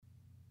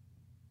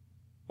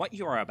What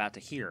you are about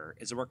to hear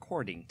is a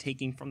recording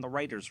taken from the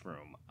writer's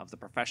room of the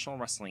professional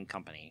wrestling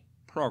company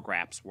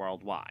Programs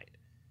Worldwide.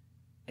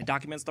 It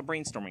documents the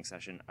brainstorming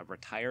session of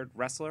retired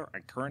wrestler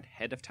and current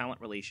head of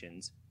talent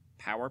relations,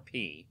 Power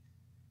P,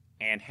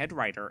 and head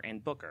writer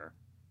and booker,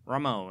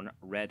 Ramon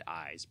Red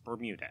Eyes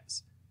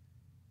Bermudez.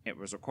 It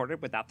was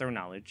recorded without their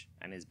knowledge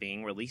and is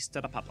being released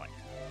to the public.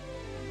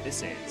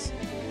 This is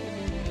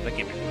The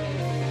Gimmick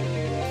Room.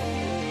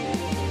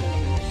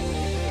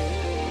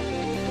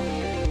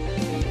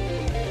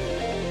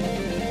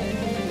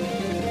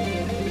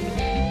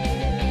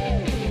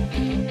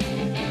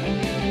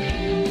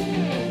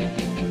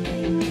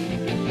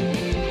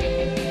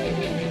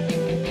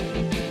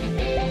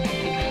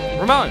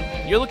 Ramon,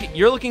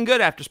 you're looking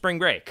good after spring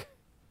break.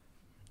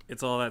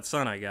 It's all that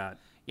sun I got.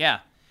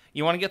 Yeah.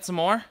 You want to get some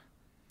more?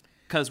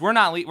 Because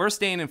we're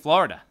staying in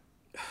Florida.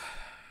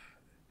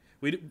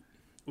 We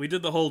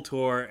did the whole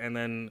tour, and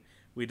then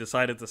we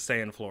decided to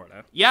stay in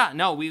Florida. Yeah,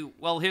 no,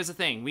 here's the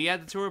thing. We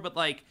had the tour, but,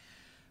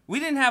 we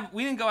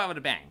didn't go out with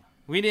a bang.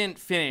 We didn't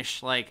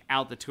finish,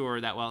 out the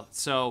tour that well.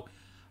 So,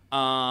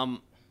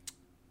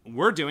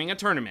 we're doing a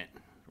tournament.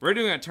 We're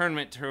doing a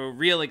tournament to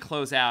really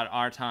close out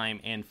our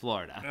time in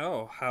Florida.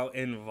 Oh, how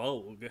in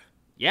vogue.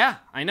 Yeah,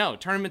 I know.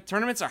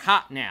 Tournaments are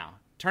hot now.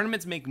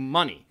 Tournaments make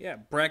money. Yeah,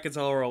 brackets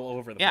all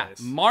over the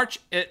place.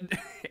 Yeah,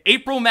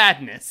 April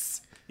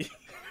Madness.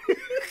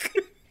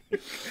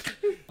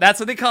 That's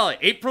what they call it,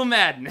 April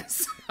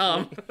Madness.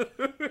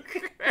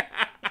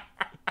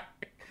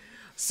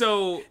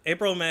 So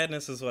April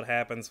Madness is what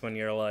happens when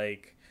you're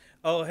like,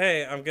 oh,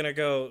 hey, I'm going to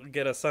go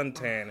get a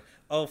suntan.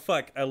 Oh,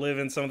 fuck, I live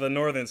in some of the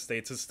northern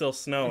states. It's still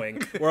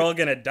snowing. We're all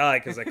going to die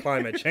because of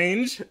climate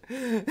change.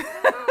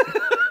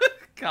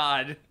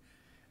 God.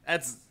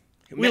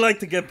 We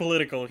like to get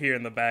political here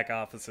in the back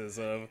offices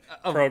of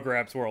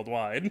Programs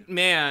Worldwide.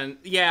 Man,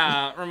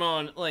 yeah,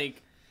 Ramon,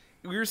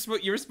 you're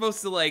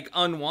supposed to,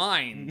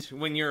 unwind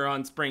when you're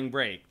on spring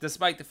break,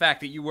 despite the fact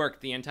that you worked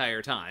the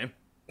entire time.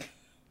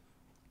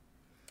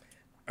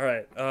 All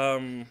right.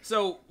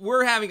 So,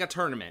 we're having a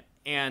tournament,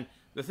 and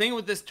the thing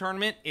with this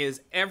tournament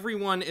is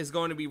everyone is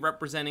going to be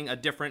representing a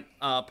different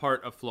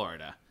part of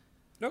Florida.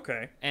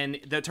 Okay. And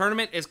the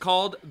tournament is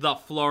called the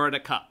Florida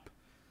Cup.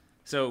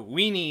 So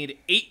we need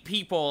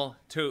 8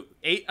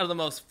 of the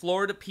most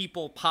Florida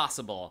people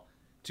possible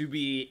to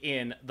be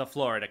in the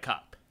Florida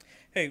Cup.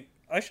 Hey,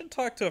 I should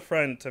talk to a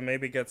friend to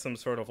maybe get some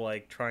sort of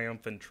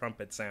triumphant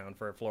trumpet sound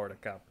for a Florida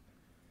Cup.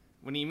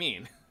 What do you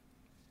mean?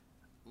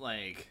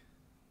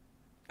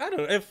 I don't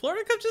know. If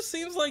Florida Cup just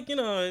seems like, you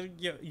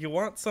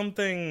want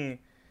something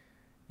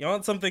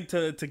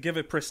to give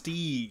it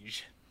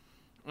prestige.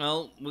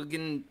 Well, we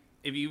can,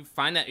 if you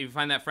find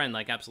that friend,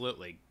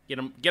 absolutely. Get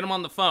him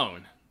on the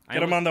phone.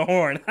 Get him on the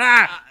horn.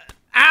 Ha!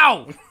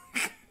 Ow!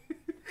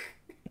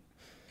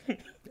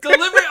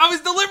 I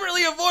was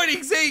deliberately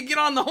avoiding saying get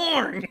on the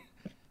horn.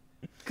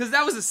 Because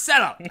that was a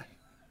setup.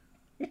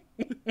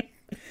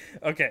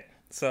 Okay,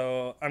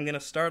 so I'm going to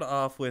start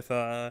off with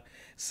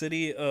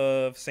city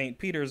of St.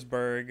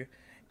 Petersburg.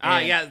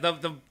 Yeah,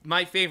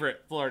 my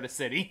favorite Florida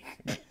city.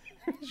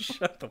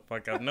 Shut the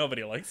fuck up.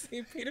 Nobody likes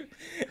St. Peter.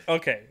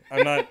 Okay,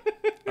 I'm not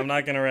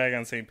going to rag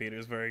on St.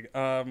 Petersburg.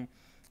 I'm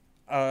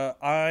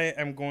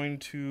going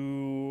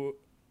to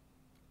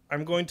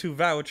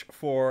vouch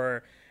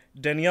for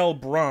Danielle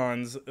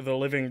Bronze, the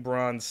living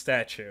bronze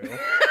statue.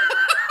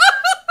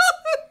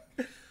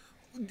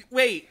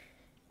 Wait,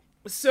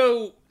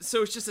 so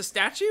it's just a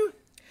statue?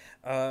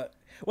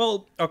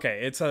 Well,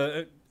 okay,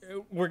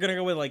 we're gonna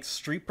go with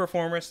street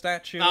performer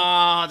statue.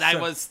 Oh,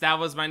 that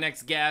was my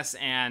next guess,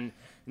 and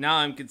now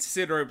I'm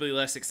considerably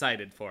less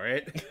excited for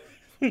it.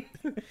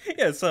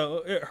 Yeah,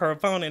 so her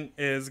opponent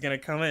is gonna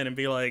come in and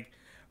be like,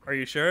 are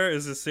you sure?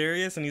 Is this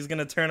serious? And he's going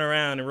to turn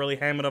around and really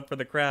ham it up for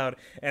the crowd.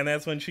 And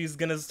that's when she's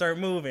going to start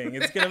moving.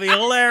 It's going to be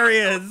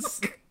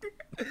hilarious.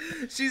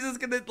 She's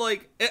just going to,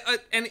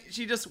 and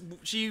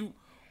she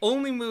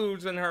only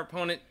moves when her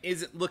opponent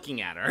isn't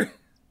looking at her.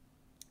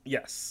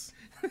 Yes.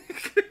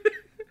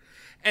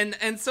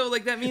 And so,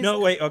 that means...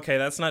 No, wait, okay,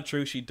 that's not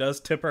true. She does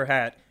tip her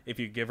hat if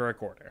you give her a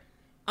quarter.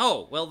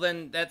 Oh, well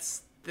then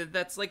that's a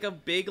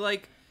big,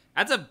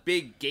 that's a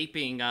big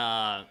gaping,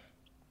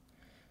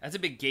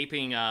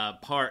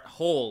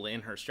 hole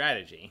in her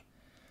strategy.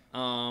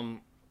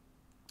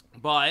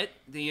 But,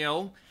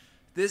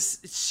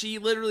 she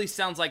literally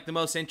sounds like the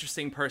most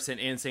interesting person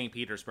in St.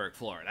 Petersburg,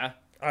 Florida.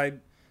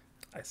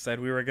 I said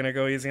we were going to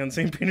go easy on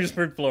St.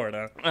 Petersburg,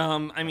 Florida.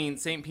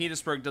 St.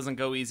 Petersburg doesn't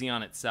go easy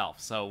on itself,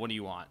 so what do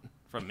you want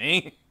from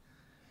me?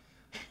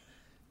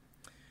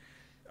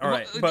 All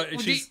right,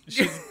 but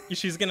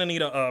she's going to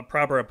need a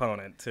proper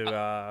opponent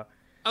to...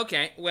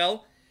 Okay,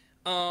 well,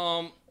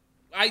 I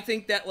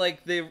think that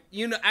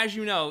as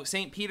you know,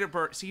 St.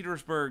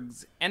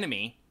 Petersburg's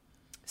enemy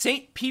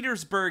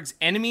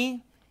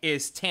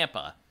is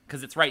Tampa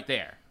because it's right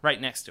there, right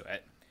next to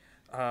it.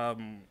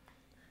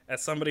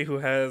 As somebody who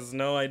has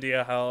no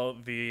idea how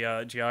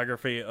the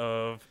geography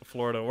of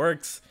Florida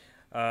works,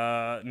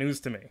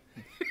 news to me.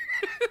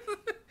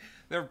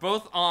 They're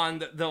both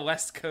on the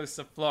west coast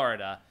of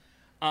Florida.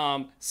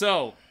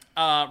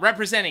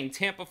 Representing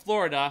Tampa,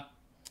 Florida,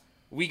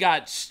 we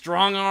got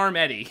Strong Arm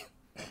Eddie.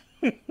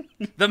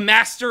 The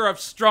master of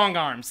strong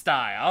arm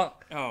style.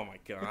 Oh my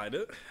god.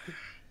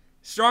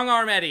 Strong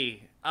Arm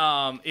Eddie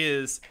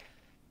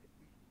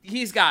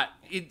he's got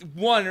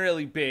one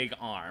really big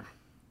arm.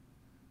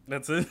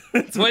 That's it?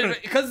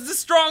 Because it's a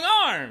strong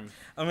arm.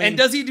 I mean, and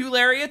does he do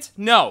lariats?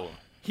 No,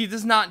 he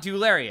does not do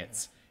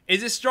lariats.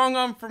 Is it strong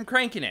arm from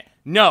cranking it?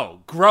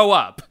 No, grow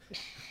up.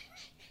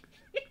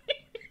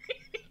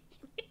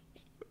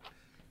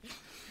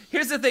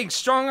 Here's the thing,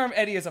 Strong Arm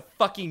Eddie is a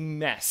fucking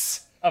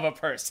mess of a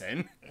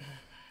person.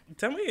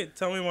 Tell me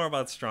more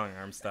about Strong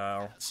Arm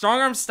Style.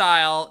 Strong Arm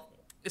Style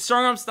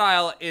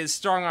is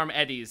Strong Arm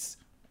Eddie's.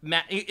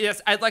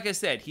 Like I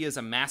said, he is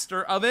a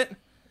master of it.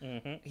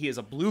 Mm-hmm. He is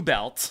a blue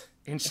belt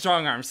in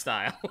Strong Arm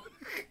Style.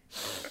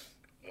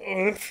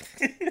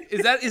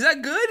 Is that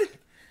good?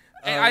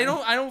 I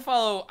don't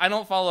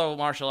follow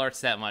martial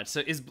arts that much.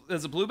 So is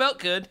a blue belt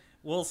good?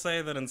 We'll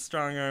say that in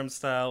Strong Arm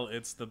Style,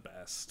 it's the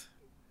best.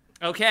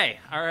 Okay,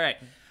 all right.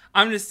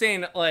 I'm just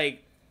saying,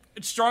 like,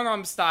 Strong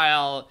Arm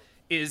Style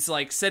is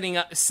like setting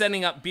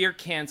up beer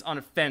cans on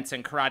a fence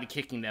and karate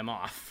kicking them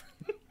off.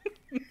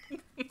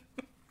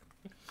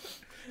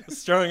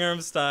 Strong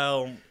Arm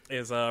Style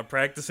is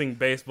practicing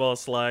baseball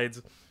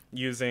slides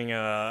using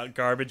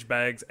garbage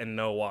bags and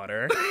no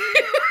water.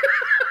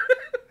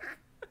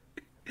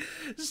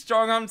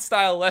 Strong Arm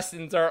Style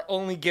lessons are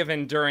only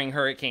given during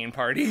hurricane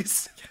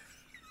parties.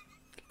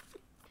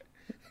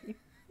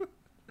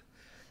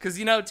 Because,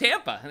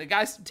 Tampa. The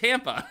guy's from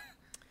Tampa.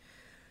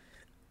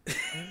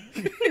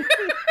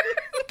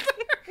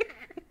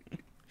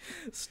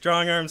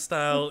 Strong Arm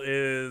Style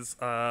is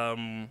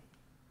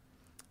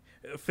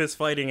fist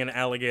fighting an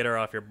alligator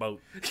off your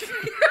boat.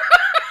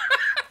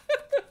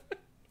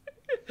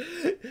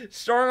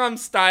 Strong Arm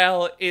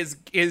Style is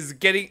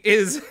getting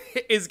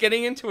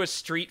into a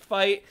street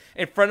fight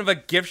in front of a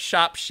gift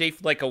shop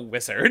shaped like a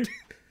wizard.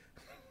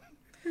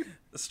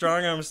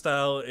 Strong Arm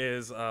Style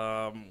is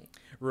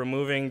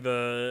removing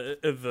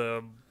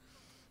the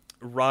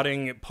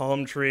rotting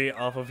palm tree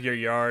off of your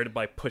yard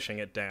by pushing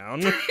it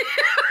down.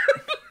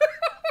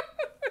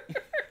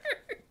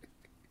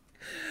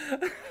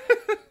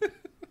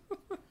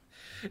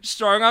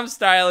 Strong Arm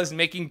Style is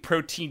making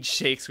protein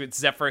shakes with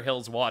Zephyr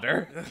Hills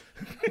water.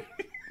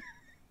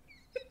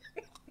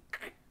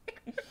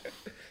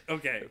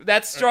 Okay.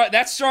 That's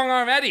Strong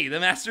Arm Eddie, the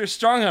master of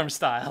Strong Arm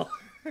Style.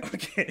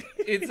 Okay.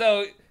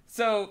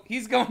 So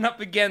he's going up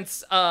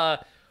against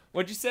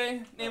what'd you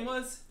say name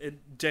was?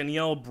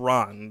 Danielle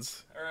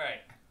Bronze. All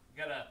right.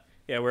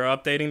 Yeah, we're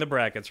updating the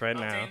brackets right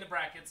now. Updating the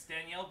brackets,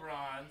 Danielle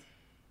Bronze.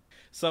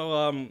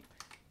 So,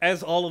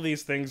 as all of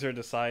these things are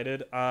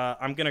decided,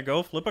 I'm going to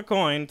go flip a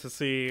coin to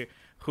see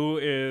who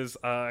is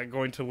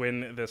going to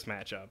win this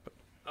matchup.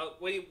 Oh,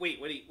 wait, what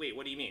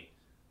do you mean?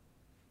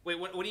 Wait,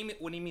 what do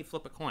you mean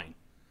flip a coin?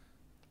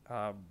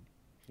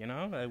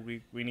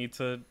 We need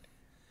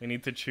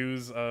to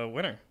choose a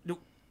winner. No,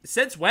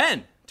 since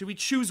when do we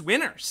choose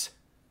winners?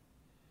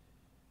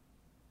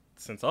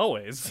 Since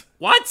always.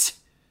 What?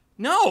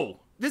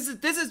 No. This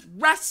is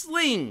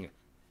wrestling.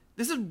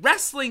 This is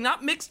wrestling,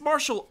 not mixed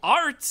martial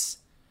arts.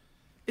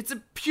 It's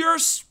a pure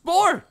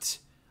sport.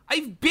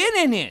 I've been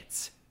in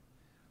it.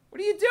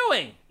 What are you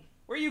doing?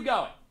 Where are you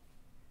going?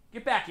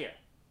 Get back here.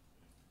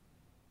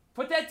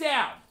 Put that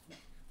down.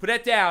 Put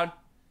that down.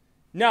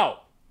 No.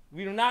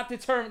 We do not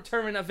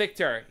determine a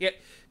victor.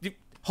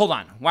 Hold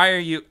on. Why are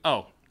you...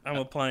 Oh. I'm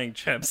applying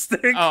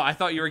chapstick. Oh, I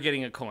thought you were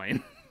getting a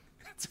coin.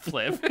 It's a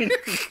flip.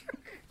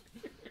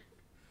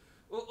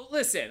 Well,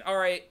 listen, all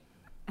right.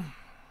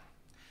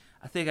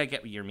 I think I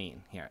get what you're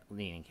leaning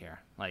here.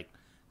 Like,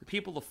 the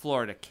people of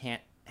Florida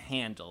can't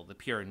handle the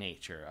pure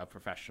nature of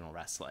professional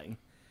wrestling.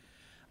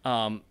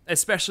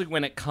 Especially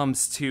when it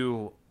comes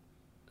to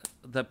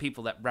the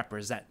people that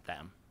represent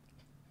them.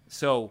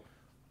 So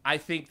I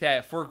think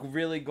that if we're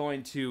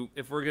going to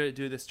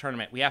do this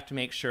tournament, we have to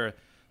make sure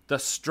the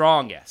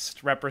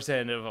strongest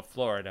representative of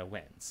Florida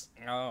wins.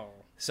 Oh.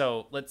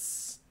 So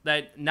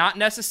that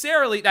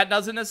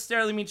doesn't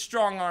necessarily mean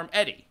Strong Arm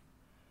Eddie.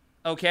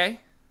 Okay?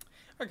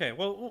 Okay,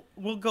 well,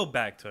 we'll go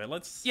back to it.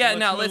 Let's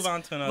move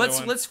on to another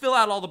one. Let's fill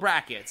out all the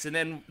brackets, and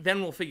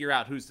then we'll figure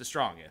out who's the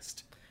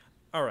strongest.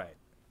 All right.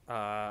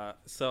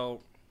 So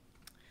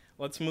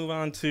let's move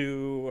on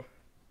to...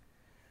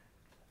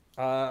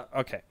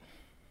 okay.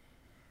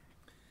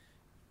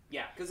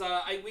 Yeah, because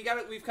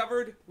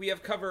we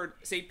have covered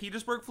St.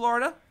 Petersburg,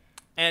 Florida,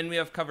 and we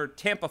have covered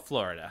Tampa,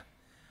 Florida.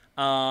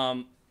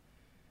 I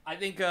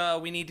think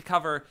we need to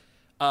cover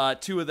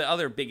two of the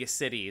other biggest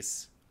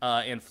cities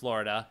in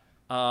Florida.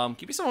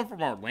 Give me someone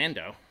from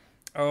Orlando.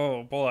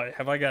 Oh boy,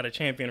 have I got a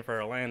champion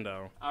for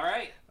Orlando. All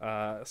right.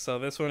 So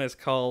this one is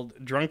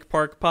called Drunk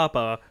Park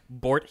Papa,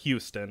 Bort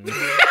Houston.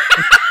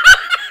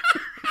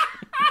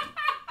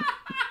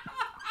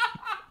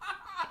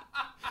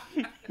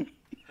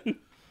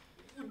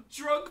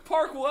 Drunk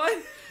Park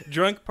what?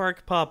 Drunk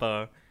Park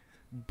Papa,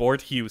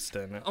 Bort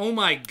Houston. Oh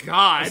my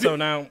god. So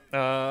now,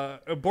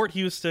 Bort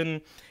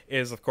Houston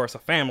is, of course, a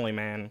family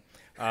man.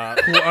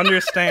 who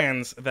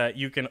understands that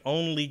you can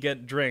only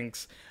get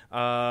drinks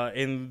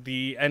in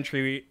the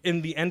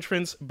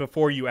entrance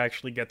before you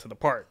actually get to the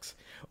parks.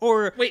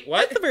 Or wait,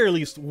 what? At the very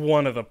least,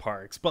 one of the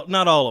parks, but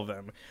not all of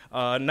them.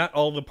 Not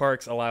all the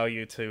parks allow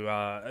you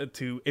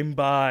to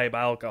imbibe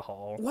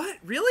alcohol. What?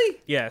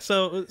 Really? Yeah.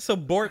 So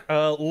Bort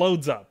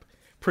loads up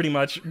pretty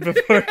much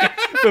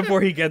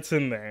before he gets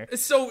in there.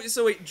 So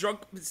wait,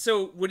 drunk.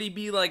 So would he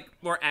be like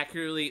more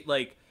accurately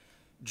like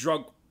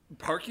drunk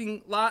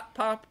parking lot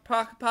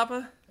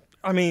Papa?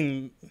 I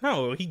mean,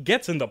 no, he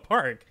gets in the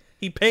park.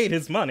 He paid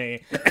his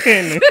money,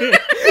 and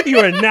you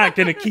are not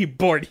going to keep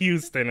Bort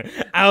Houston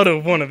out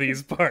of one of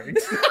these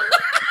parks.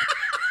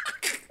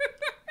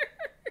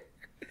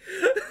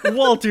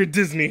 Walter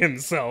Disney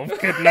himself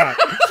could not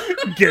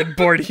get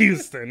Bort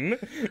Houston.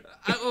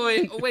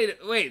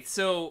 Wait.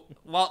 So,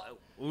 Walter.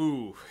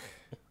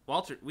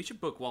 We should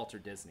book Walter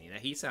Disney.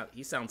 He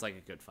sounds like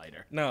a good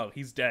fighter. No,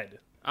 he's dead.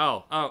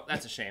 Oh,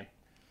 that's a shame.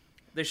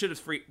 They should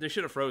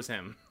have froze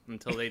him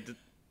until they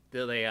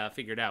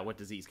figured out what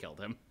disease killed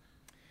him.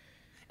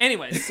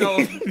 Anyway,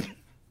 so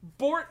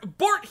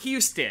Bort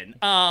Houston,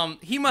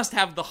 he must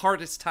have the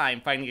hardest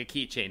time finding a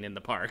keychain in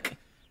the park.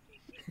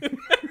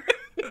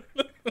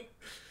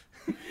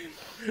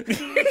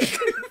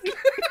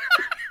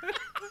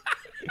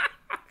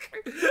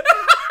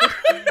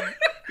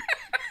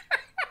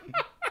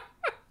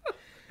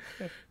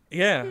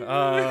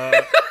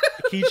 Yeah,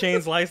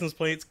 keychains, license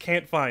plates,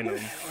 can't find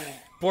them.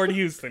 Bort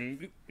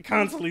Houston,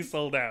 constantly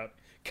sold out,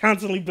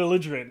 constantly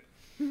belligerent.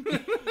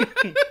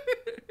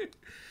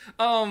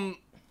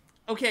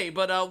 Okay,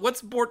 but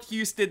what's Bort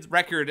Houston's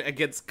record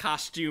against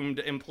costumed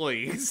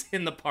employees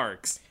in the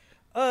parks?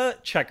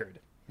 Checkered.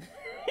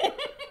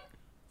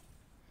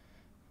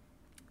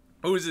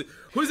 Who's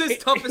his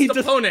toughest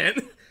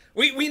opponent?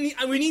 We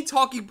need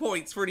talking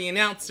points for the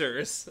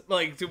announcers,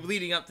 like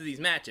leading up to these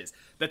matches.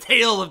 The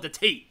tale of the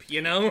tape,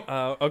 you know?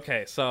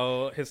 Okay,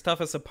 so his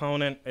toughest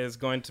opponent is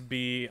going to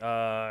be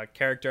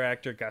character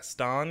actor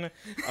Gaston.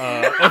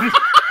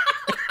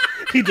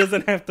 He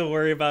doesn't have to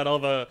worry about all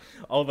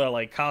the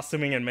like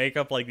costuming and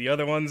makeup like the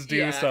other ones do.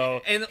 Yeah,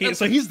 so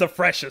he's the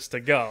freshest to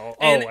go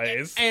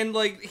always. And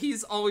like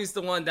he's always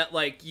the one that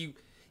like he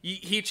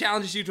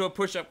challenges you to a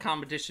push-up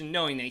competition,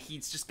 knowing that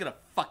he's just gonna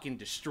fucking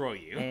destroy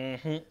you.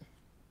 Mm-hmm.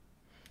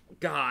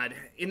 God,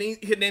 and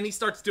then he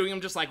starts doing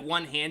them just like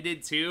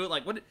one-handed too.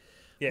 Like what?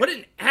 Yeah. What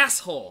an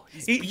asshole!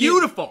 He's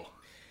beautiful.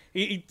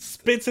 He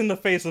spits in the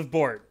face of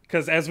Bort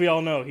because, as we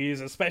all know,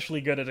 he's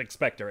especially good at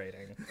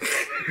expectorating.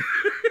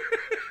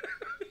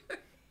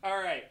 All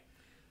right,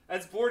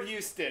 that's Bort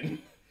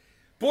Houston.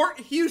 Bort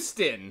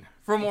Houston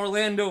from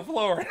Orlando,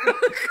 Florida.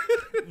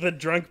 The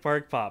drunk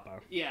park papa.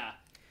 Yeah.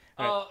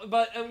 Right.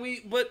 But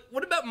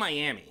what about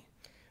Miami?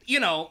 You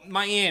know,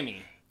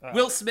 Miami,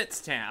 Will Smith's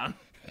town.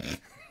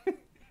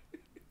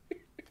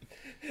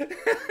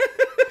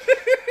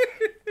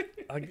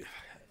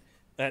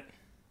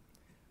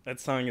 That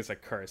song is a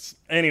curse.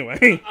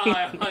 Anyway,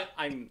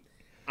 I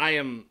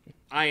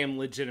am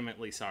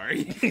legitimately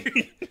sorry.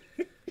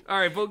 All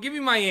right, but give me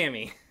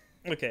Miami.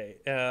 Okay,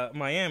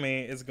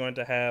 Miami is going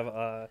to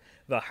have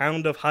the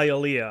Hound of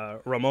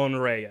Hialeah, Ramon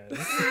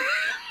Reyes.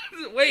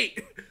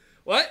 Wait,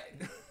 what?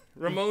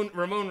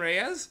 Ramon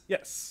Reyes?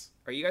 Yes.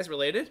 Are you guys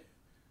related?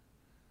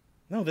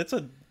 No, that's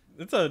a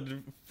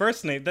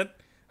first name. That.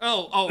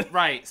 Oh,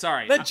 right.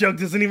 Sorry. That joke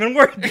doesn't even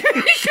work.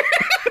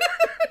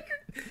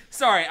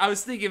 Sorry, I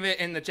was thinking of it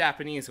in the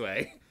Japanese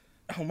way.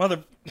 Oh,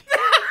 mother.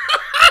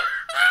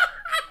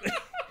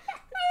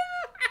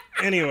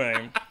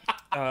 Anyway,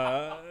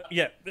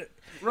 yeah.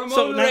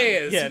 Ramon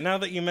Reyes. Now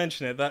that you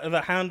mention it,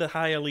 the Hound of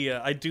Hialeah,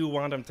 I do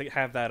want him to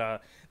have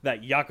that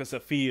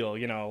Yakuza feel,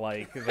 you know,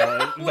 like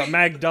the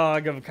Mag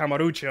Dog of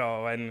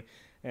Kamarucho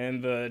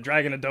and the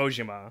Dragon of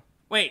Dojima.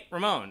 Wait,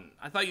 Ramon,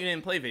 I thought you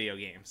didn't play video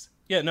games.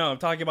 Yeah, no, I'm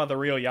talking about the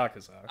real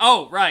Yakuza.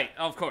 Oh, right,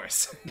 of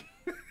course.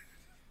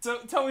 So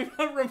tell me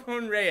about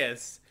Ramon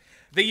Reyes,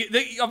 the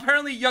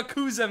apparently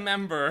Yakuza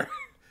member,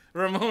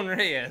 Ramon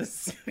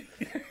Reyes.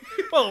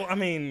 Well, I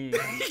mean,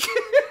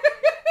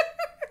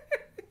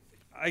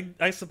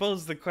 I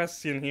suppose the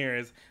question here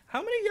is,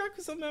 how many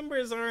Yakuza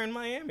members are in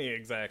Miami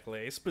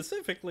exactly?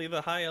 Specifically,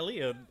 the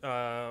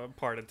Hialeah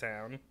part of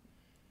town.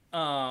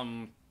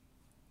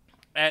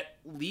 At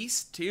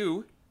least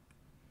 2.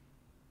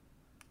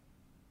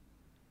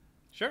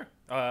 Sure.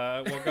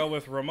 We'll go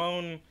with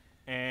Ramon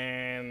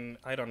and,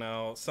 I don't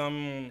know,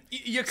 some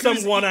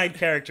one-eyed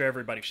character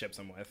everybody ships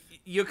him with.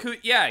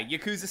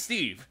 Yakuza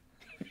Steve.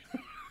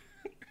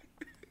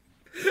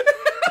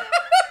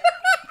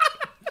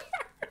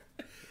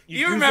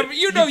 You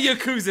know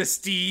Yakuza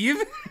Steve.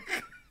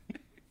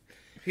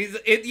 His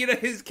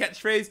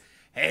catchphrase,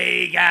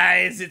 "Hey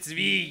guys, it's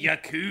me,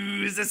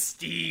 Yakuza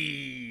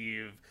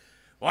Steve.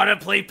 Wanna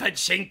play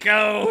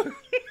pachinko?"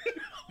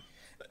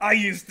 I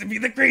used to be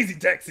the crazy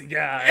taxi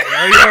guy.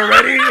 Are you all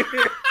ready?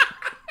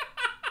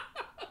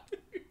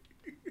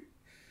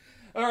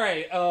 All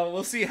right,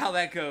 we'll see how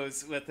that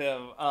goes with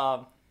him.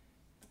 All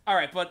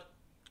right, but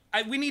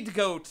we need to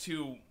go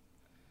to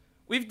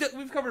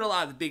we've covered a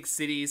lot of the big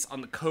cities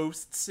on the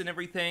coasts and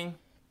everything,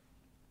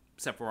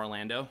 except for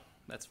Orlando.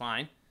 That's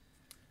fine.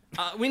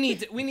 We need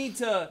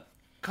to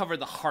cover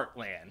the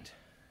heartland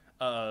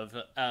of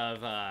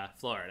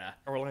Florida.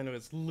 Orlando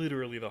is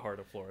literally the heart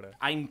of Florida.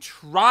 I'm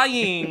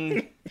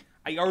trying.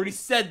 I already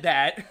said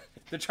that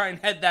to try and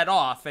head that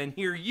off, and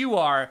here you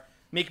are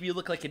making me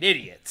look like an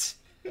idiot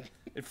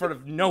in front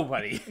of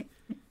nobody.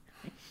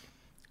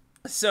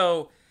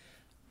 So,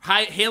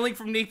 hailing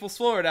from Naples,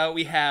 Florida,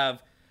 we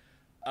have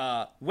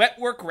Wet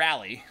Work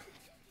Rally.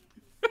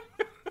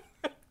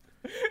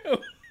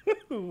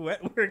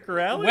 Wet Work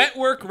Rally? Wet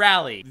Work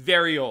Rally.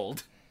 Very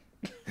old.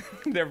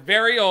 They're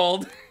very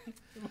old.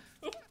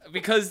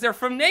 Because they're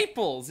from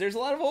Naples. There's a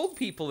lot of old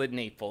people in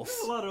Naples.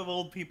 There's a lot of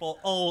old people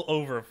all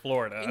over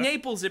Florida.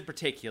 Naples in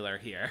particular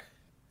here.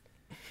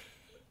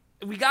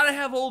 We gotta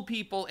have old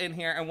people in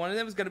here, and one of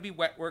them is gonna be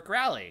Wet Work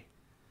Rally,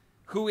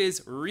 who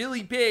is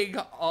really big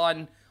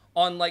on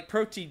like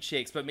protein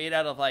shakes, but made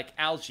out of like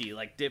algae,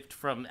 like dipped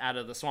from out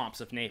of the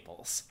swamps of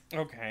Naples.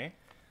 Okay,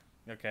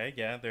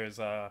 yeah. There's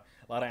a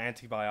lot of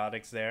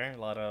antibiotics there. A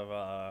lot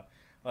of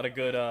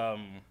good A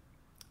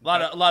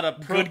lot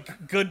of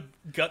good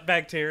gut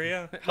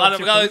bacteria.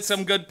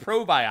 Some good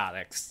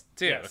probiotics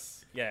too.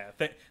 Yes. Yeah.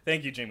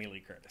 Thank you, Jamie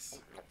Lee Curtis.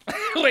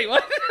 Wait,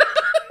 what?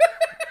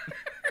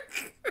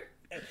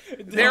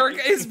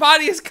 His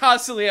body is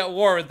constantly at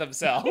war with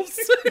themselves.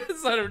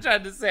 That's what I'm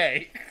trying to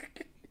say.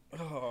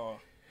 Oh,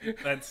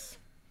 that's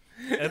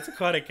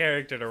quite a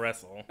character to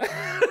wrestle.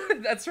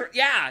 That's right.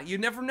 Yeah, you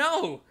never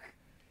know.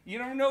 You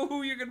don't know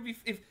who you're gonna be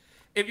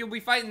if you'll be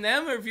fighting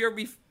them or if you'll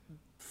be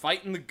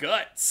fighting the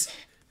guts.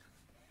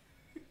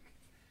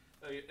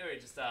 Let me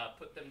just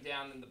put them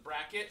down in the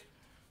bracket.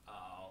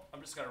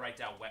 I'm just gonna write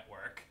down Wet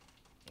Work.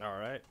 All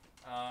right.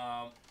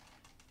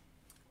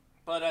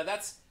 But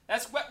that's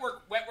Wet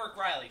Work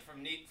Riley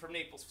from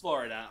Naples,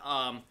 Florida.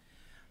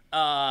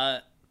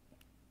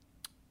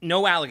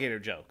 No alligator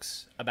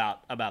jokes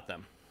about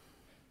them.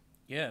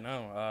 Yeah,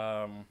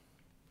 no.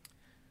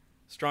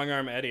 Strong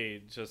Arm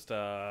Eddie just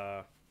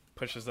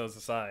pushes those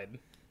aside.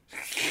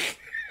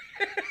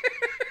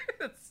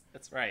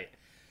 That's right.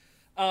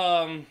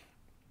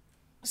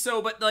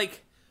 So, but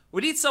like,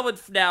 we need someone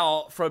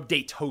now from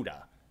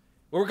Daytona.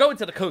 We're going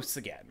to the coasts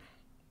again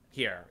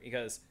here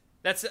because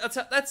that's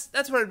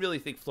what I really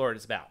think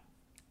Florida's about.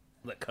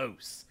 The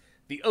coasts,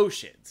 the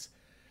oceans.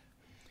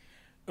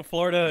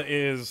 Florida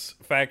is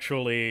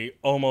factually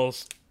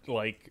almost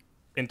like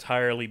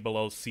entirely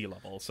below sea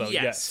level. So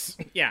yes.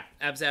 Yeah,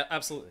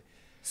 absolutely.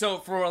 So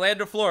for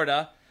Orlando,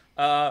 Florida,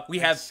 we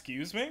have.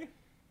 Excuse me?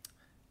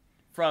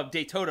 From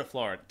Daytona,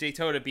 Florida.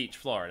 Daytona Beach,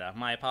 Florida.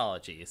 My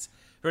apologies.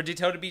 For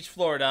Daytona Beach,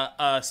 Florida,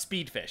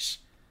 speedfish.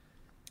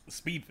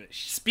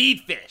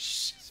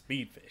 Speedfish.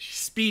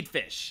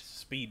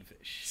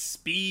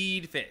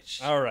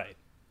 All right.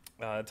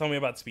 Tell me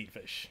about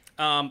speedfish.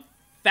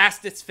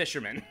 Fastest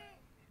fisherman.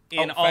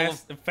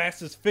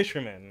 Fastest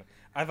fisherman.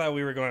 I thought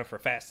we were going for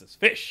fastest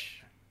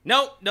fish.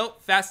 No,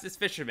 fastest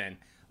fisherman.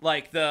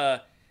 Like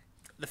the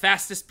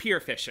fastest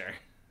pier fisherman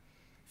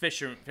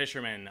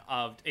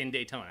in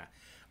Daytona.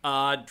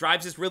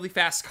 Drives his really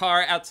fast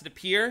car out to the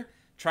pier,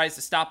 tries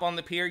to stop on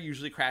the pier,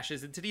 usually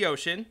crashes into the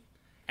ocean,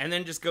 and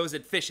then just goes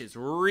and fishes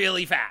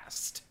really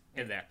fast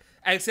in there.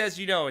 As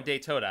you know, in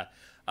Daytona,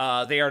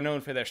 they are known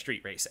for their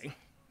street racing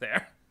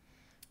there.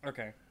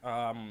 Okay.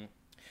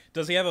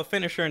 Does he have a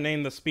finisher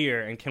named the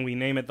Spear, and can we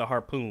name it the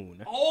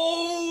Harpoon?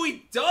 Oh,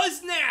 he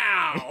does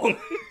now!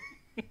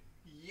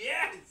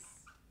 Yes!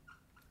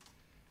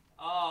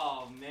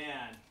 Oh,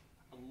 man.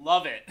 I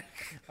love it.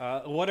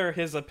 What are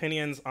his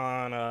opinions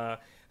on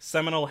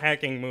seminal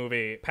hacking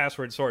movie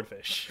Password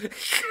Swordfish?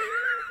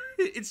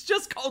 It's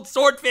just called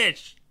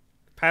Swordfish.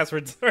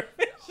 Password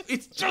Swordfish?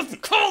 It's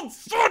just called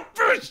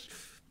Swordfish!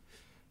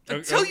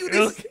 I tell you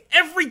this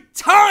every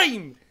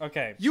time!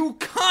 Okay. You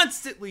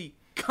constantly...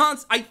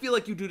 I feel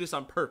like you do this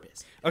on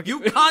purpose. Okay.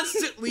 You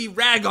constantly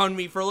rag on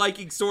me for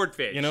liking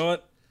Swordfish. You know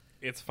what?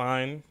 It's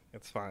fine.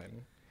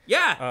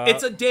 Yeah,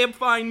 it's a damn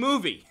fine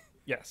movie.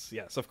 Yes,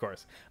 of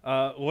course.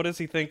 What does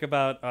he think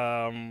about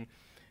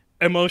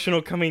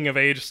emotional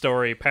coming-of-age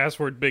story,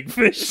 Password Big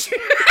Fish?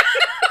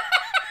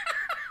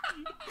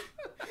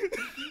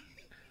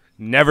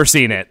 Never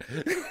seen it.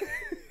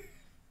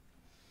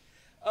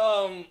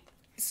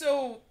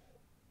 So,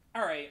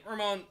 all right,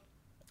 Ramon,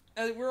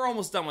 we're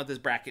almost done with this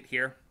bracket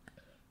here.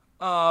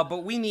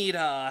 But we need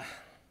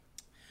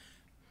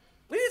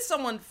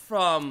someone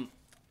from,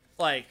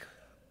 like,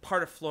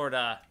 part of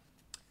Florida,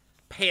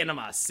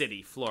 Panama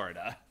City,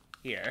 Florida,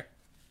 here.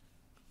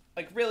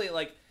 Like, really,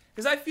 like,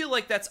 because I feel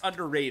like that's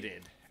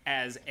underrated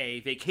as a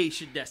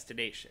vacation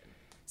destination.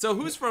 So,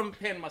 who's from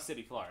Panama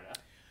City, Florida?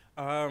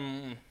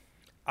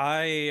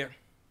 I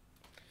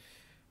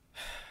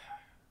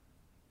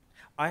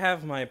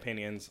have my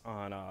opinions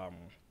on,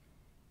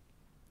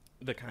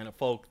 the kind of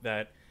folk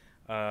that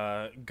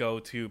go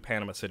to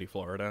Panama City,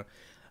 Florida.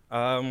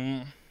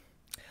 I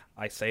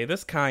say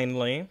this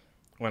kindly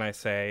when I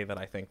say that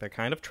I think they're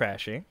kind of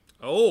trashy.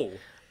 Oh,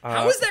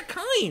 how is that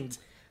kind?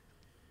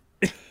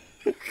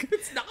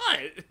 It's not.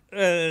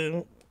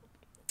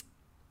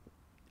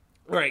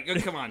 Right,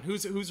 come on.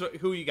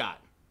 Who you got?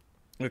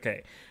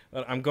 Okay,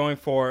 I'm going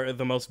for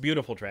the most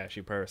beautiful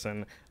trashy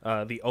person,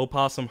 the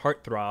opossum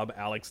heartthrob,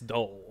 Alex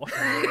Dole.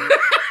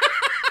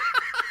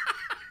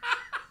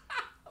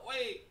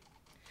 Wait.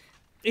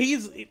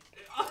 He's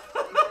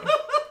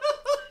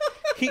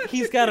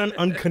got an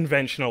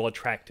unconventional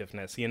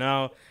attractiveness, you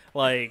know?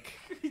 Like,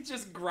 He's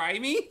just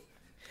grimy?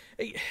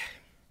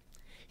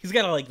 he's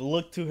got a, like,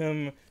 look to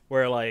him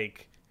where,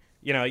 like,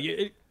 you know,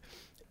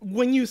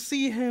 when you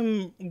see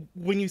him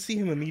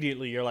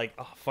immediately, you're like,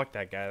 oh, fuck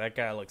that guy. That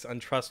guy looks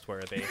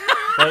untrustworthy.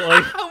 But,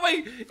 like, Oh,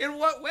 wait, in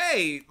what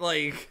way?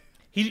 Like,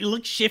 he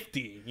looks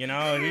shifty, you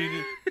know?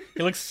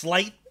 He looks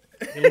slight.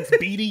 He looks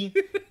beady.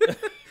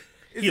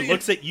 He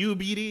looks at you,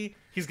 beady.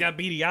 He's got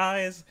beady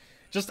eyes.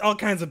 Just all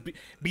kinds of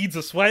beads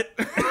of sweat.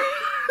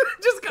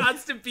 just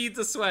constant beads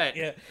of sweat.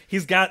 Yeah,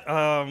 he's got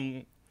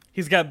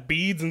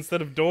beads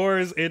instead of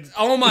doors.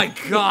 Oh my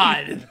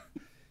god.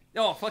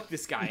 Oh, fuck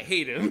this guy. I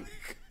hate him.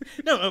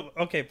 No,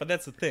 okay, but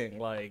that's the thing.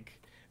 Like,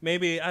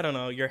 maybe, I don't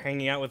know, you're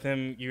hanging out with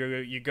him,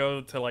 you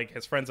go to, like,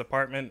 his friend's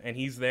apartment, and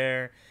he's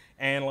there,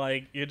 and,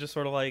 like, you're just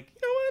sort of like,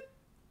 you know what?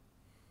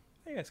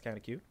 That guy's kind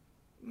of cute.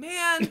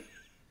 Man,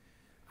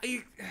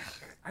 I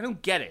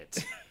don't get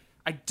it.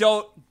 I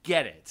don't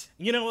get it.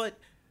 You know what?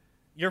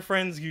 Your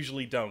friends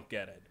usually don't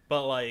get it.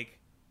 But, like,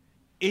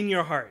 in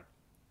your heart,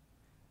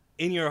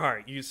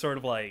 you sort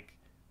of like,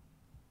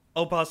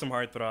 opossum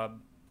heartthrob,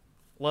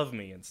 love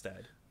me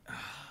instead.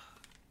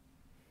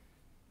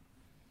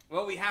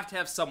 Well, we have to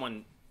have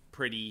someone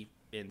pretty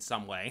in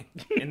some way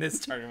in this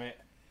tournament.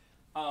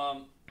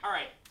 All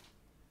right.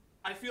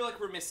 I feel like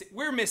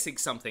we're missing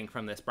something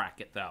from this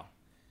bracket, though.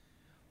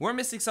 We're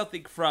missing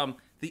something from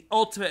the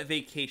ultimate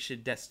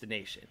vacation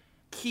destination,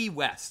 Key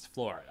West,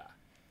 Florida.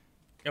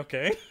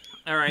 Okay.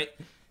 All right.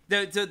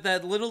 The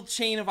little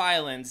chain of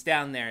islands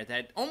down there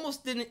that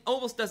almost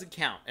doesn't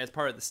count as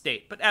part of the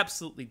state, but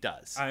absolutely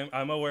does.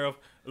 I'm aware of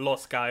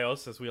Los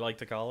Cayos, as we like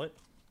to call it.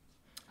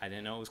 I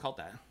didn't know it was called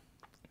that.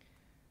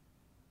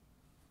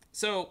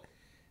 So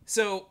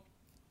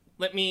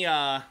let me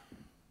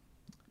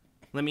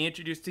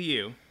introduce to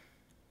you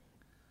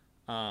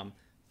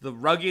the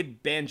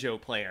rugged banjo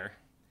player,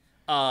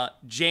 the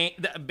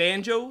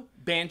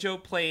banjo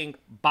playing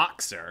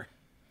boxer,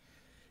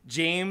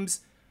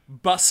 James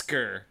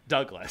Busker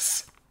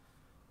Douglas.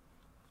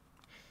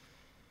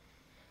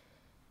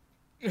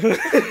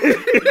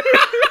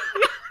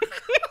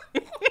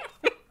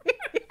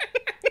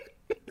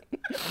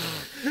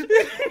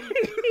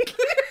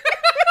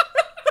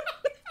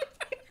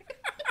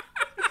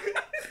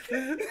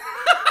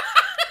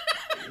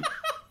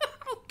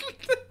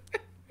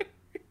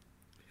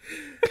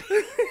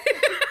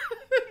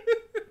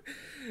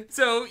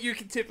 So you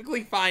can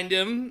typically find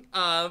him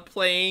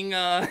playing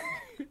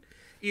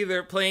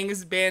either playing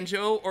his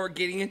banjo or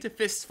getting into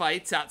fist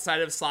fights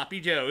outside of Sloppy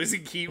Joe's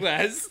in Key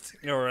West.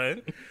 All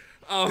right.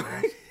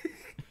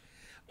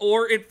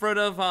 Or in front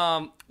of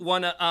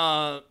one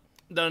the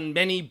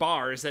many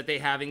bars that they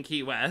have in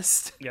Key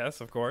West. Yes,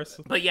 of course.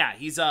 But yeah,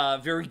 he's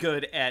very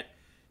good at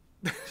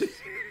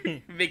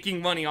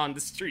making money on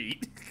the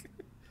street.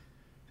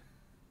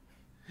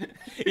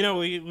 You know,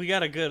 we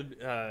got a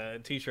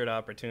good t-shirt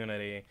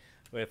opportunity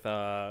with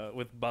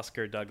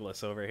Busker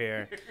Douglas over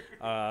here.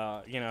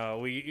 You know,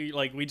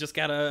 we just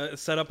gotta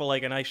set up a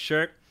nice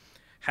shirt,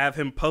 have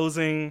him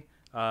posing,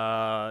 you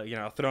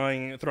know,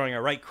 throwing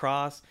a right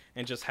cross,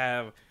 and just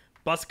have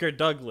Busker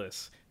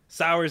Douglas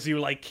sours you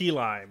like key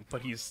lime,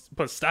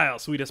 but style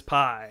sweet as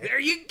pie. There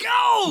you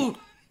go.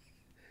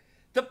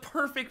 The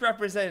perfect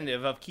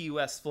representative of Key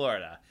West,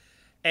 Florida,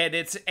 and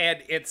it's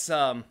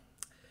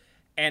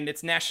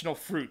national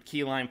fruit,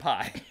 key lime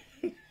pie.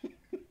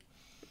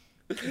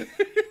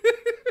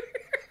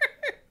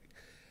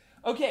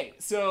 Okay,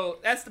 so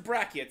that's the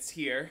brackets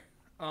here.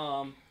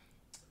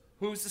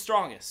 Who's the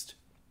strongest?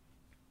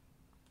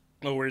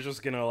 Oh, we're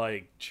just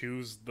gonna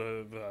choose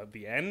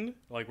the end.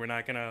 Like, we're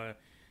not gonna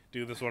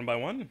do this one by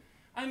one.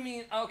 I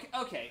mean,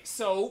 okay.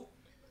 So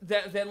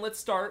then let's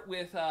start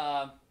with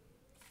Wet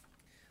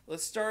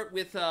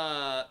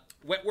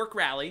Work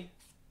Rally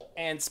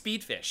and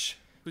Speedfish.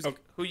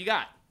 Who you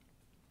got?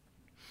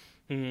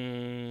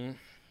 And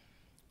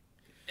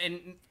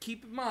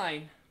keep in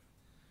mind,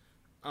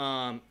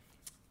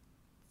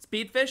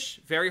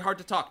 Speedfish, very hard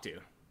to talk to.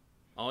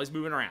 Always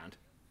moving around.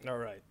 All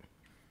right.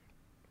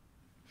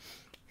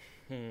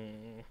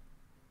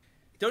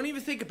 Don't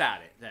even think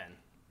about it, then.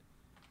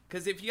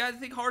 Because if you guys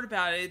think hard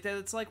about it, then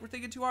it's like we're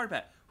thinking too hard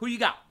about it. Who you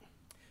got?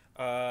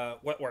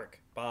 Wet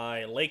Work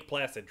by Lake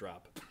Placid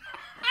Drop.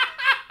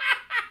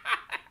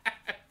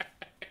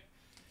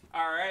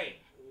 All right.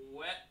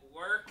 Wet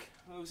Work.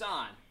 Who's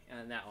on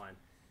that one?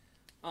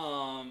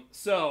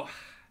 So,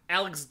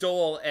 Alex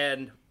Dole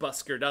and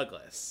Busker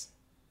Douglas.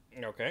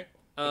 Okay.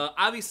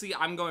 Obviously,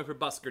 I'm going for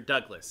Busker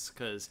Douglas,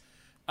 because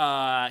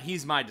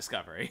he's my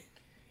discovery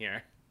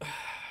here.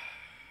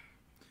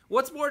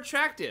 What's more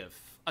attractive?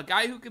 A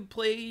guy who can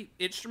play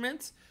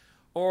instruments,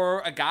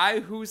 or a guy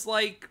who's,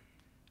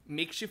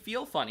 makes you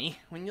feel funny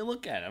when you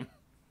look at him.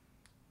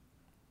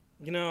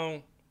 You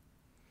know,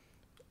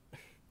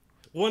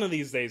 one of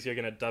these days you're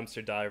going to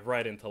dumpster dive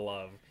right into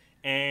love.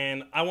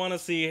 And I want to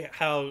see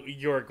how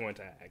you're going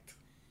to act.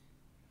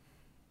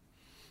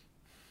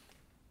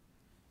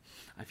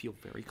 I feel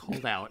very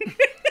called out.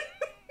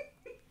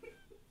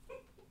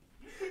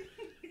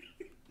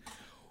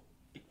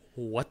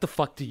 What the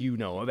fuck do you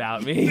know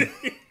about me?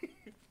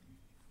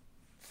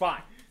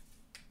 Fine.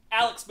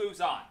 Alex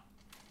moves on.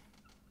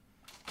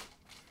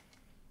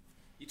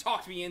 You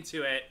talked me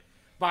into it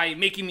by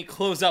making me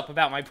close up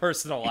about my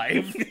personal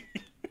life.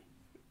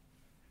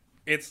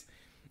 It's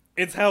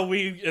how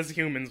we as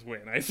humans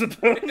win, I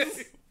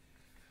suppose.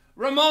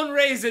 Ramon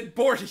Reyes and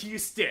Bort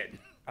Houston.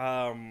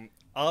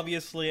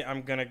 Obviously,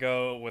 I'm gonna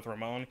go with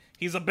Ramon.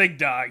 He's a big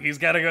dog. He's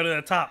got to go to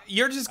the top.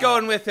 You're just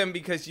going with him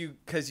because you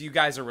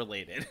guys are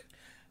related.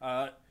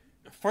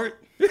 For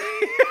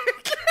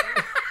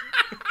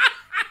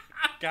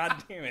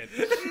God damn it.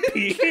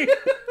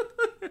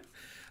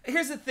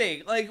 Here's the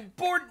thing, like,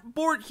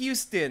 Bort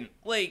Houston,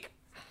 like,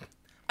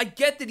 I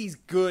get that he's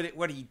good at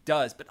what he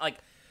does, but, like,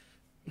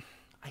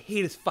 I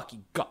hate his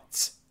fucking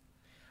guts.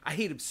 I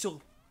hate him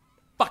so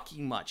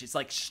fucking much. It's,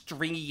 like,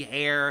 stringy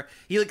hair.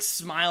 He, like,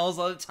 smiles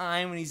all the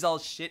time when he's all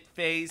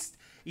shit-faced.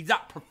 He's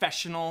not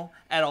professional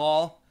at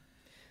all.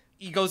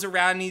 He goes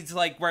around and he's,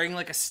 like, wearing,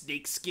 like, a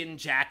snakeskin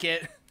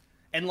jacket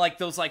and, like,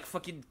 those, like,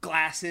 fucking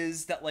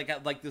glasses that,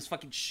 like those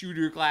fucking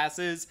shooter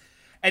glasses.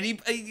 And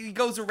he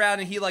goes around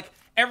and he, like,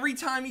 every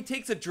time he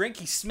takes a drink,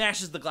 he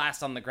smashes the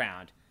glass on the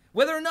ground.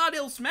 Whether or not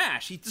it'll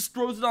smash, he just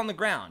throws it on the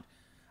ground.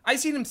 I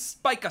seen him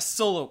spike a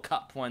Solo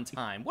cup one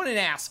time. What an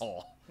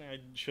asshole.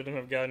 I shouldn't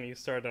have gotten you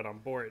started on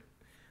board.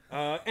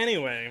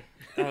 Anyway.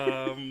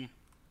 I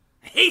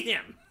hate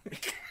him.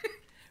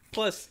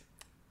 Plus,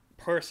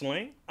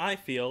 personally, I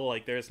feel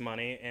like there's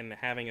money in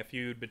having a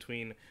feud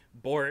between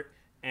Bort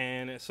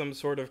and some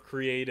sort of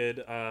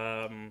created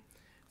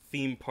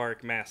theme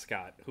park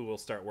mascot who will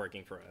start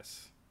working for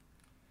us.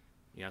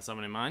 You got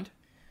someone in mind?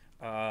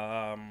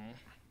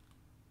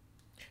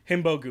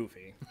 Himbo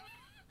Goofy.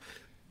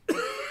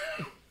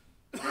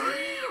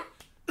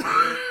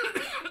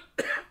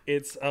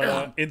 It's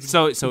So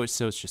it's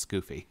just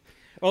Goofy.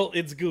 well,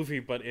 it's Goofy,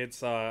 but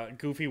it's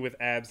Goofy with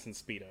abs and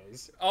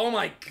Speedos. Oh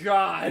my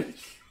god.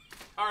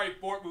 All right,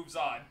 Bort moves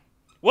on.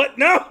 What?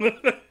 No.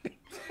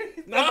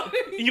 No,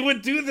 you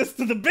would do this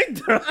to the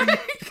big dog.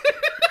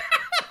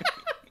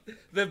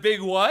 The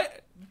big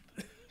what?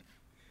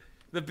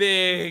 The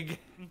big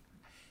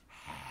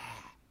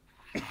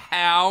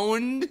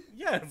hound?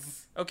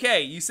 Yes.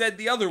 Okay, you said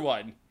the other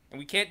one, and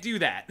we can't do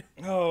that.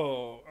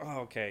 Oh,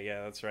 okay,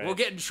 yeah, that's right. We'll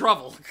get in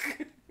trouble.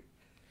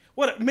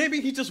 What?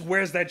 Maybe he just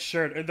wears that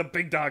shirt, or the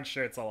big dog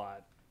shirts a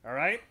lot. All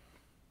right.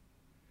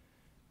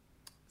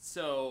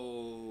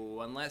 So,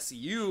 unless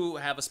you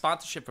have a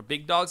sponsorship for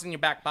big dogs in your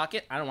back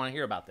pocket, I don't want to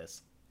hear about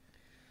this.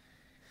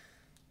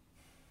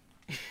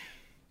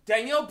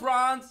 Daniel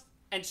Bronze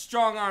and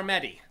Strong Arm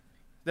Eddie,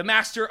 the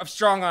master of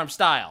strong arm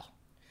style.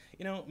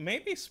 You know,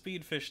 maybe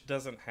Speedfish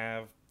doesn't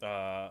have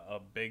a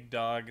big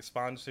dog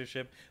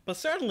sponsorship, but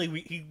certainly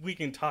we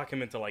can talk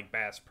him into like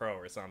Bass Pro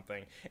or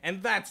something,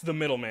 and that's the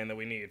middleman that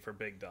we need for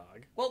big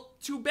dog. Well,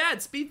 too bad.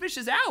 Speedfish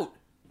is out.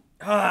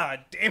 Ah,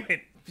 damn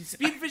it!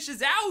 Speedfish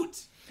is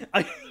out.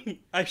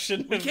 I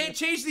shouldn't. We can't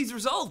change these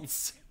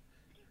results.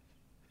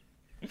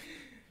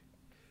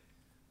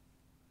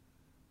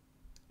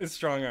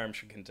 Strong arm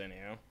should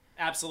continue.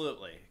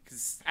 Absolutely,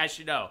 because as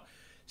you know,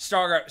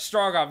 strong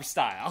arm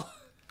style.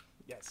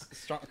 Yes,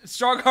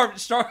 Strong arm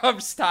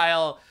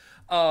style.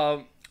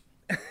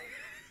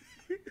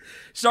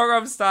 Strong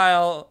arm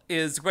style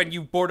is when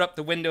you board up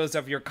the windows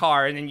of your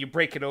car and then you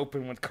break it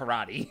open with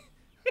karate.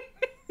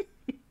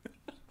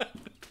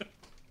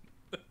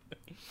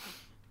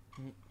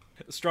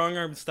 Strong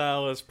arm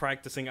style is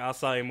practicing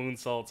acai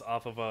moonsaults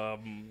off of a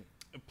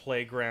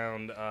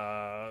playground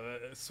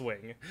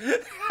swing.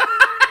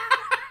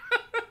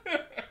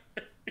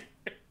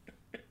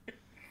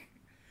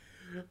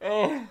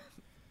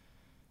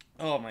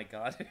 Oh my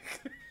god.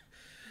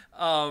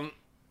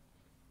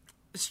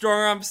 Strong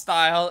arm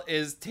style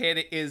is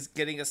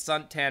getting a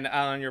suntan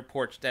out on your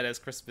porch that has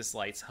Christmas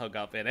lights hung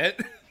up in it.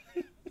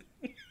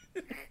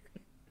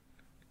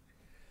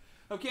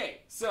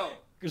 Okay, so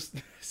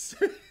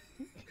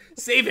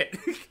save it.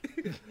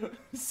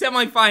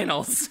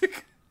 Semifinals.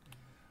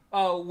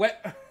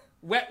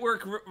 Wet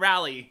Work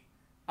Rally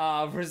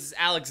versus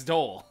Alex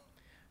Dole.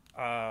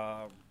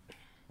 Come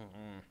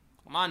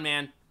on,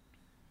 man.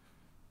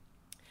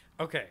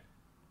 Okay,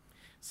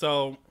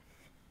 so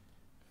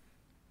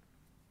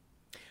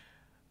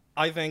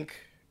I think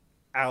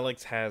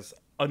Alex has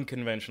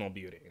unconventional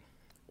beauty.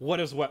 What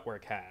does Wet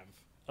Work have,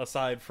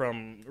 aside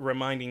from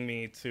reminding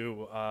me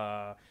to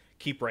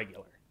keep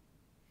regular?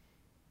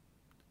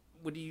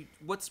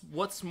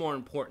 What's more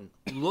important,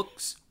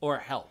 looks or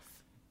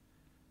health?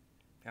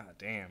 God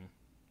damn.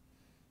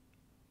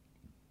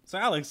 So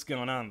Alex is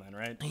going on then,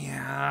 right?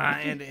 Yeah,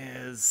 it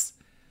is.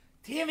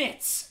 Damn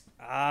it!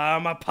 Ah,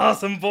 my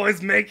possum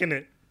boy's making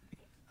it.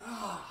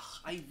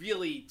 I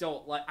really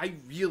don't like. I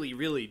really,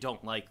 really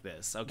don't like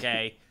this.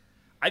 Okay,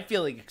 I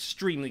feel like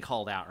extremely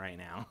called out right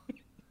now.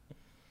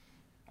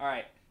 All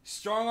right,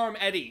 Strong Arm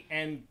Eddie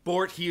and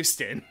Bort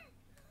Houston.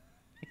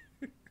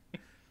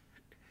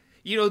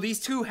 You know, these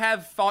two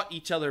have fought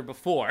each other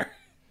before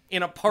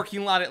in a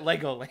parking lot at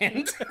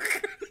Legoland.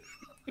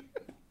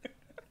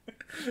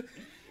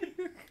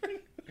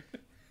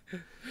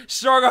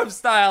 Strong Arm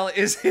Style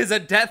is a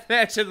death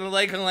match in the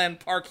Legoland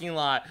parking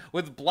lot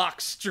with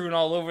blocks strewn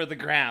all over the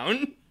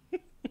ground.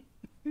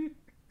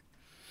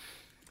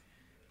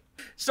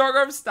 Strong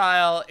Arm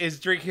Style is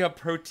drinking a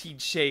protein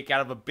shake out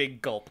of a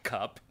big gulp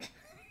cup.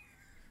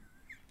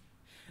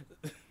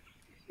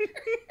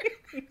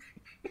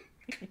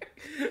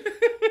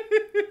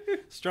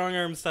 Strong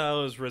Arm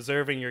Style is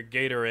reserving your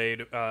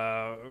Gatorade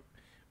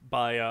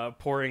by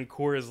pouring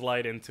Coors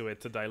Light into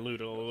it to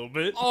dilute it a little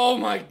bit. Oh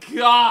my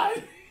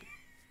god!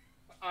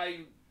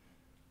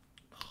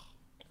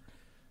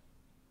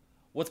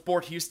 What's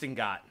Bort Houston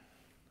got?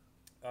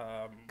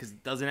 Because he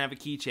doesn't have a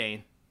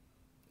keychain.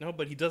 No,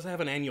 but he does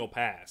have an annual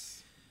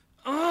pass.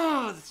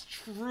 Oh, that's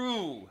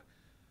true.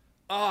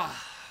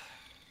 Ah.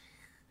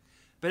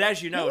 But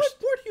as you know,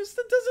 Bort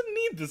Houston doesn't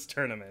need this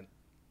tournament.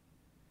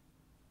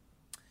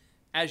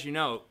 As you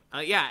know,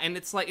 yeah, and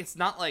it's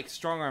not like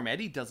Strong Arm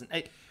Eddie doesn't.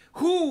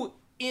 Who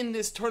in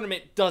this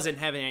tournament doesn't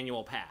have an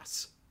annual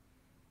pass?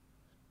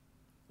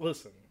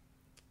 Listen,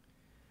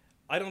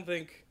 I don't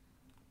think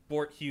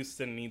Bort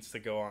Houston needs to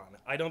go on.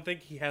 I don't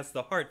think he has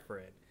the heart for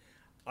it.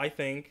 I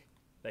think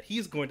that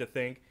he's going to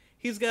think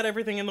he's got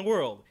everything in the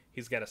world.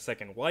 He's got a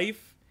second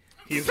wife.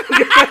 He's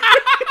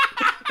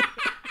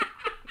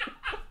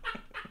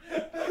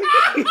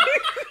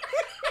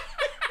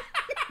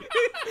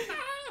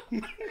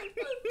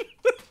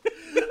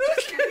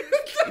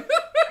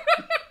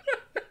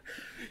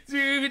Do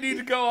you even need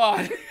to go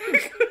on?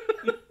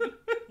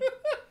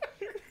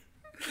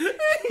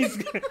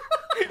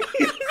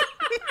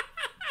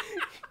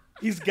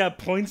 He's got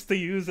points to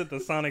use at the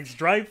Sonic's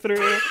drive-thru.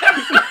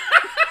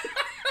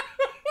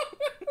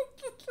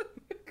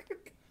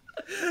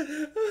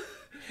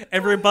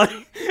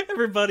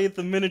 Everybody at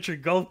the miniature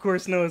golf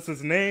course knows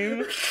his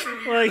name.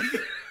 Like,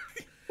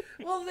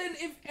 well, then,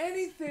 if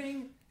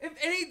anything,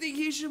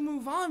 he should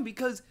move on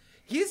because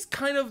he's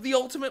kind of the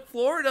ultimate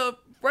Florida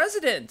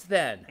resident.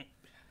 Then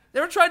they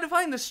were trying to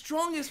find the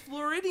strongest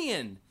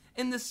Floridian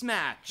in this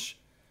match.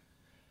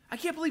 I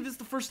can't believe this is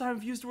the first time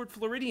I've used the word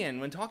Floridian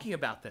when talking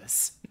about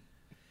this.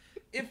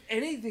 If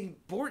anything,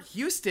 Bort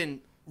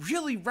Houston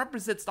really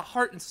represents the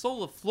heart and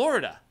soul of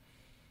Florida.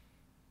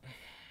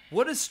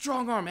 What does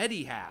Strong Arm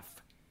Eddie have?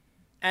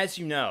 As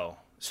you know,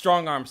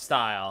 Strong Arm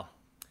Style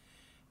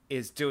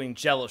is doing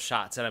Jello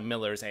shots at a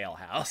Miller's Ale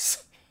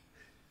House.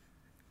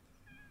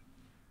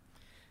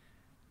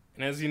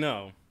 and as you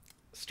know,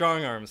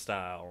 Strong Arm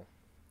Style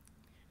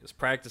is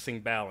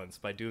practicing balance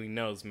by doing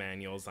nose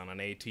manuals on an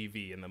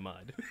ATV in the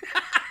mud.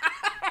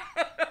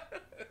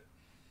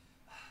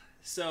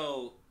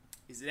 So,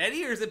 is it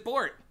Eddie or is it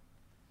Bort?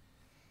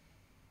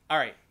 All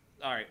right.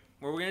 What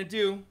we're going to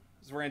do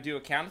is we're going to do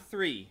a count of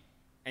 3,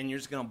 and you're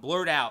just going to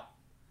blurt out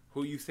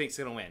who you think's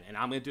going to win. And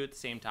I'm going to do it at the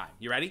same time.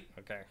 You ready?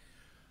 Okay.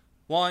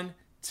 1,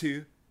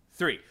 2,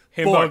 3.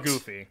 Himbo Bort.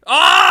 Goofy.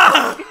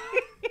 Ah!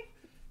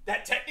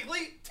 That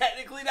technically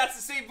that's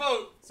the same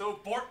vote. So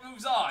Bort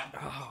moves on.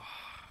 Oh.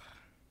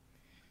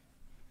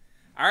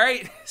 All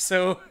right.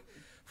 So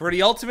for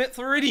the ultimate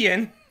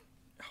Floridian,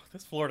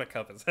 This Florida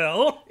Cup is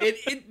hell.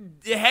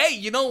 Hey,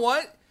 you know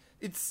what?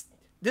 This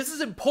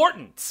is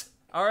important.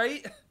 All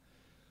right.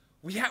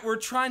 We're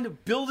trying to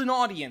build an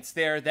audience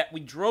there that we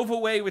drove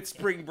away with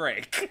spring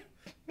break.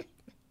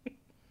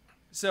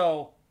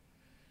 So,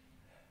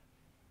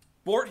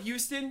 Bort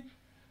Houston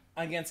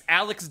against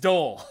Alex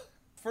Dole.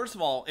 First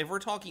of all, if we're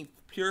talking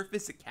pure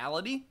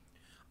physicality,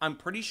 I'm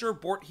pretty sure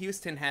Bort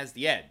Houston has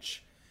the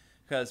edge.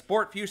 Because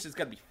Bort Houston's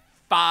going to be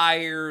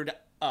fired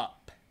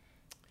up.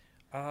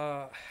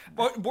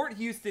 Bort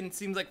Houston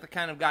seems like the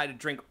kind of guy to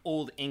drink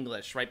Old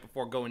English right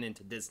before going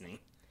into Disney.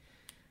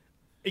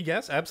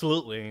 Yes,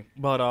 absolutely.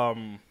 But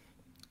I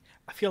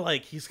feel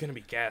like he's gonna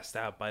be gassed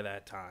out by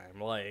that time.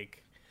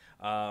 Like,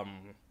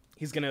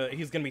 he's gonna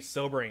be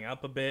sobering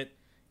up a bit.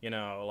 You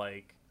know,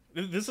 like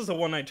this is a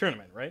one-night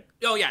tournament, right?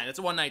 Oh yeah, it's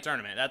a one-night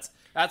tournament.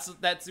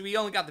 That's we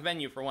only got the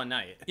venue for one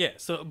night. Yeah.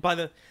 So by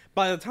the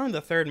time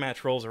the third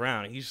match rolls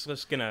around, he's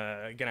just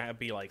gonna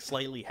be like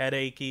slightly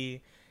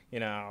headachy. You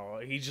know,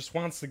 he just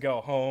wants to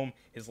go home.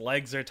 His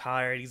legs are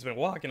tired. He's been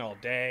walking all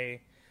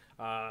day.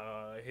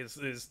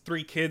 His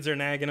 3 kids are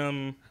nagging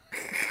him.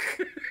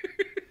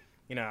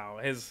 You know,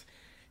 his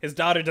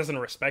daughter doesn't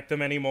respect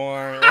him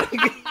anymore.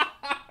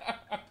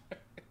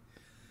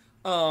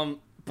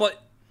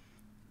 But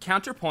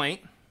counterpoint,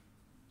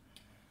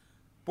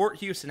 Bort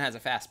Houston has a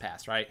fast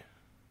pass, right?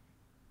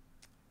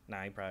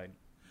 Nah, he probably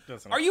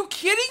doesn't. Are you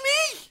kidding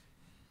me?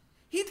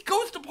 He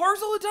goes to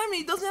parks all the time and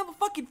he doesn't have a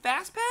fucking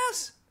fast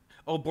pass?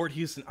 Oh, Bort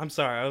Houston. I'm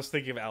sorry. I was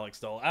thinking of Alex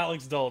Dole.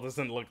 Alex Dole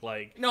doesn't look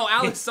like... No,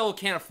 Alex Dole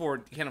can't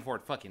afford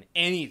fucking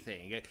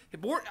anything.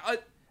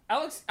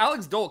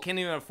 Alex Dole can't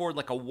even afford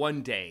like a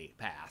 1-day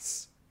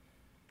pass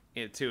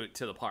to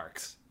the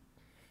parks.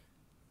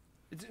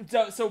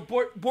 So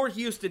Bort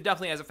Houston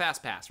definitely has a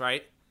fast pass,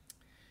 right?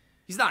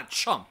 He's not a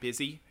chump, is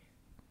he?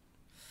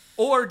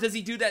 Or does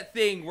he do that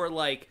thing where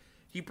like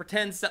he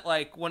pretends that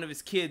like one of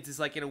his kids is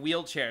like in a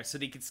wheelchair so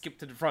that he can skip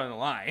to the front of the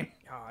line?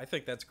 Oh, I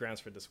think that's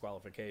grounds for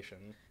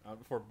disqualification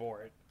for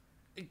Bort.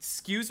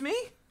 Excuse me?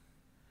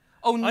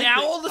 Oh,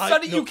 now all of a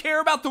sudden you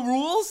care about the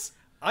rules?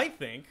 I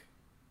think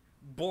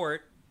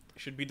Bort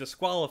should be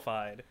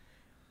disqualified.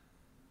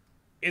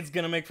 It's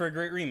gonna make for a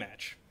great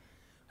rematch.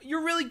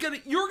 You're gonna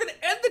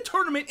end the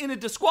tournament in a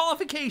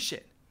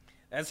disqualification.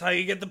 That's how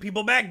you get the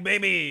people back,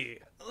 baby.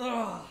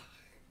 Ugh.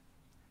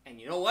 And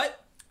you know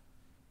what?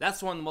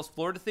 That's one of the most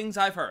Florida things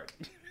I've heard.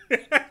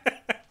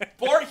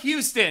 Bort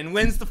Houston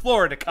wins the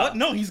Florida Cup. What?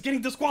 No, he's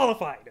getting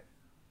disqualified.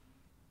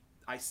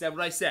 I said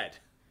what I said.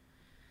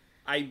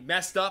 I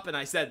messed up and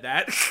I said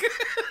that.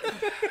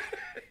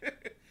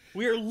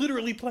 We are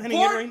literally planning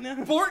it right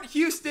now. Bort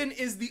Houston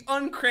is the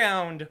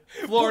uncrowned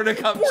Florida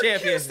Cup champion.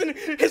 Bort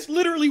Houston has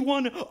literally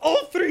won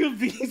all 3 of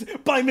these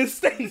by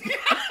mistake.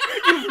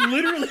 You've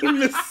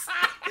literally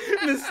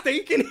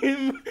mistaken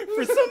him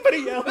for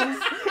somebody else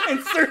and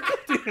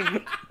circled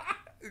him.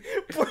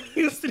 Bort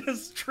Houston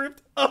has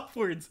tripped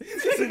upwards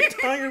this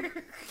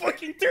entire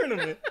fucking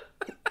tournament.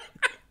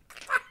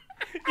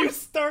 You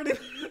started.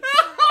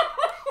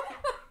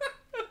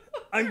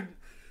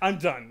 I'm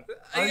done.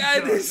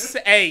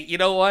 Hey, you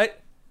know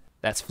what?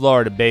 That's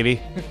Florida, baby.